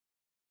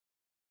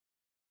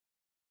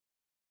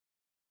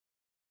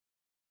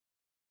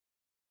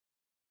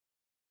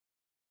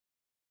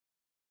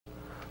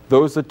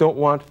those that don't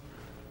want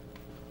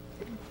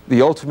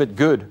the ultimate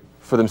good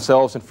for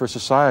themselves and for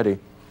society,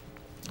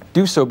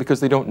 do so because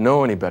they don't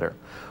know any better.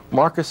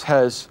 Marcus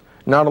has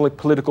not only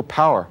political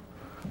power,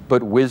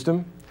 but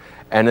wisdom,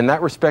 and in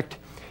that respect,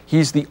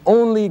 he's the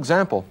only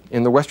example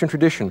in the Western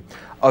tradition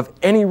of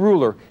any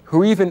ruler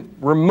who even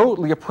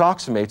remotely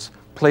approximates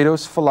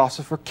Plato's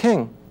philosopher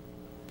king.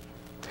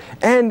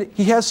 And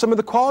he has some of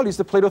the qualities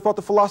that Plato thought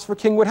the philosopher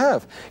king would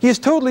have. He is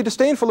totally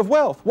disdainful of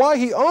wealth. Why?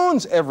 He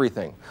owns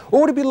everything.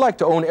 What would it be like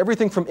to own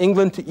everything from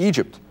England to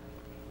Egypt?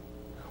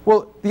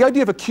 Well, the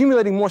idea of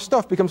accumulating more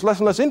stuff becomes less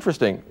and less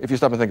interesting if you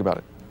stop and think about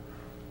it.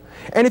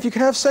 And if you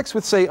can have sex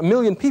with, say, 1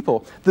 million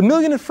people, the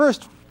million at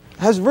first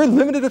has very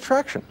limited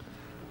attraction.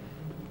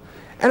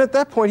 And at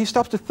that point, he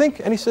stops to think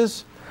and he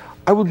says,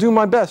 I will do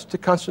my best to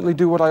constantly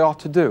do what I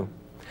ought to do.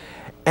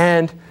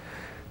 And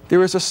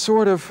there is a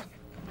sort of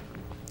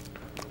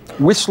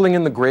whistling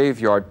in the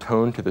graveyard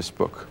tone to this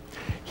book.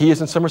 He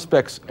is in some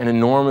respects an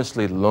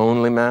enormously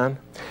lonely man,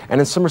 and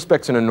in some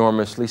respects an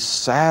enormously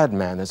sad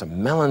man. There's a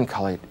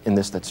melancholy in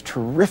this that's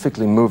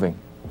terrifically moving.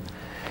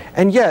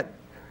 And yet,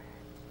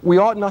 we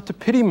ought not to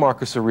pity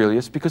Marcus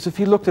Aurelius, because if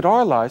he looked at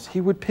our lives, he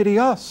would pity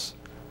us.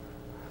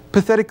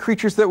 Pathetic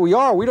creatures that we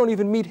are, we don't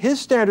even meet his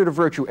standard of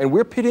virtue, and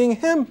we're pitying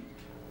him.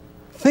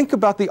 Think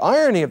about the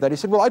irony of that. He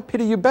said, well, I'd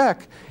pity you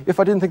back if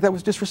I didn't think that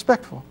was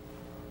disrespectful.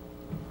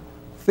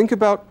 Think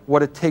about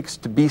what it takes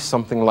to be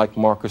something like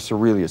Marcus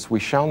Aurelius. We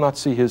shall not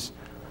see his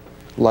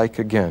like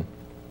again.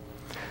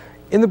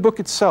 In the book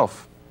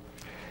itself,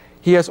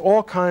 he has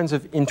all kinds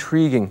of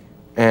intriguing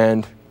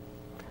and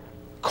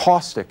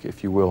caustic,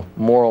 if you will,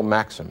 moral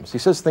maxims. He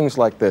says things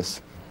like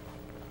this: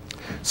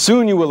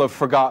 soon you will have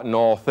forgotten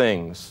all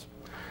things,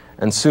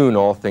 and soon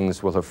all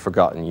things will have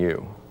forgotten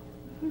you.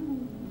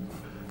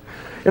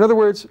 In other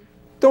words,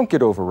 don't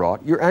get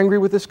overwrought. You're angry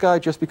with this guy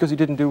just because he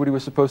didn't do what he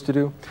was supposed to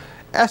do.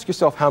 Ask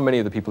yourself how many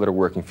of the people that are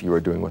working for you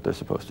are doing what they're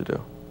supposed to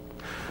do.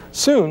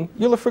 Soon,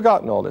 you'll have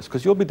forgotten all this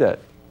because you'll be dead.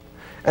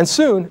 And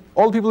soon,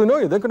 all the people who know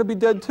you, they're going to be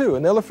dead too,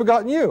 and they'll have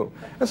forgotten you.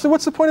 And so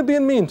what's the point of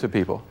being mean to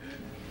people?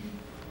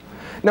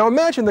 Now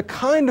imagine the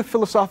kind of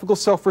philosophical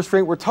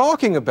self-restraint we're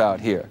talking about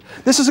here.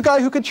 This is a guy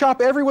who could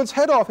chop everyone's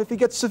head off if he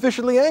gets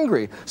sufficiently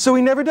angry, so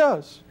he never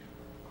does.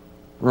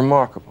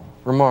 Remarkable,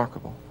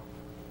 remarkable.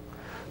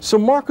 So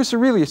Marcus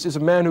Aurelius is a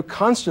man who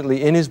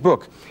constantly, in his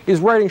book, is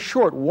writing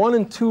short 1-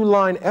 and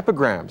 2-line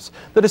epigrams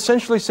that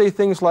essentially say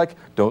things like,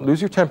 don't lose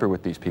your temper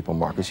with these people,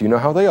 Marcus, you know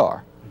how they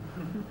are.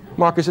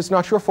 Marcus, it's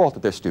not your fault that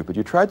they're stupid.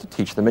 You tried to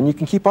teach them, and you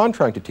can keep on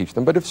trying to teach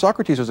them, but if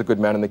Socrates was a good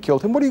man and they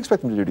killed him, what do you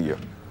expect them to do to you?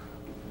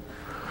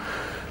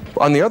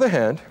 On the other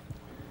hand,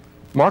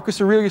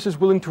 Marcus Aurelius is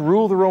willing to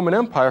rule the Roman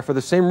Empire for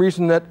the same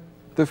reason that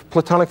the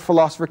Platonic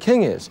philosopher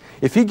king is.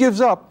 If he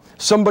gives up,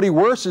 somebody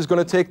worse is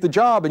going to take the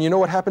job, and you know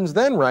what happens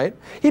then, right?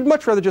 He'd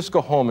much rather just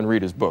go home and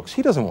read his books.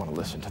 He doesn't want to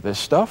listen to this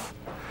stuff.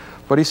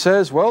 But he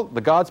says, well,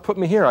 the gods put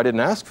me here. I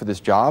didn't ask for this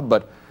job,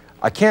 but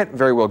I can't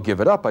very well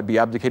give it up. I'd be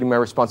abdicating my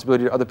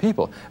responsibility to other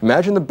people.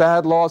 Imagine the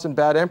bad laws and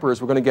bad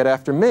emperors were going to get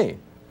after me.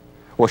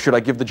 Well, should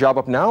I give the job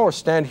up now or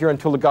stand here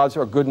until the gods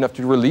are good enough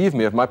to relieve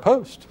me of my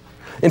post?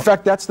 In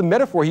fact, that's the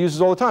metaphor he uses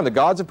all the time. The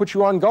gods have put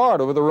you on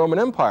guard over the Roman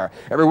Empire.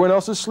 Everyone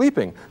else is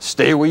sleeping.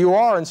 Stay where you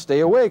are and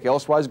stay awake,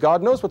 elsewise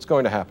God knows what's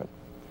going to happen.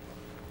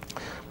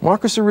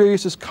 Marcus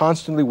Aurelius is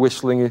constantly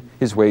whistling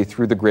his way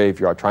through the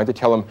graveyard, trying to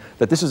tell him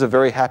that this is a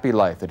very happy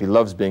life, that he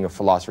loves being a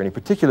philosopher, and he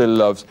particularly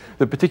loves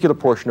the particular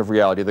portion of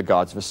reality the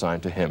gods have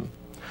assigned to him.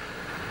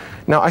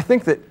 Now, I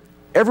think that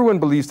everyone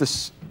believes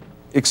this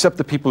except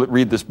the people that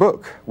read this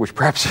book, which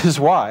perhaps is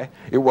why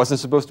it wasn't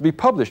supposed to be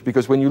published,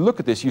 because when you look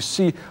at this, you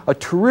see a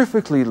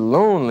terrifically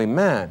lonely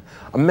man,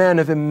 a man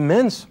of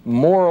immense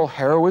moral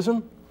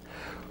heroism,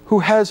 who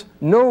has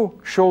no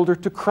shoulder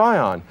to cry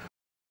on,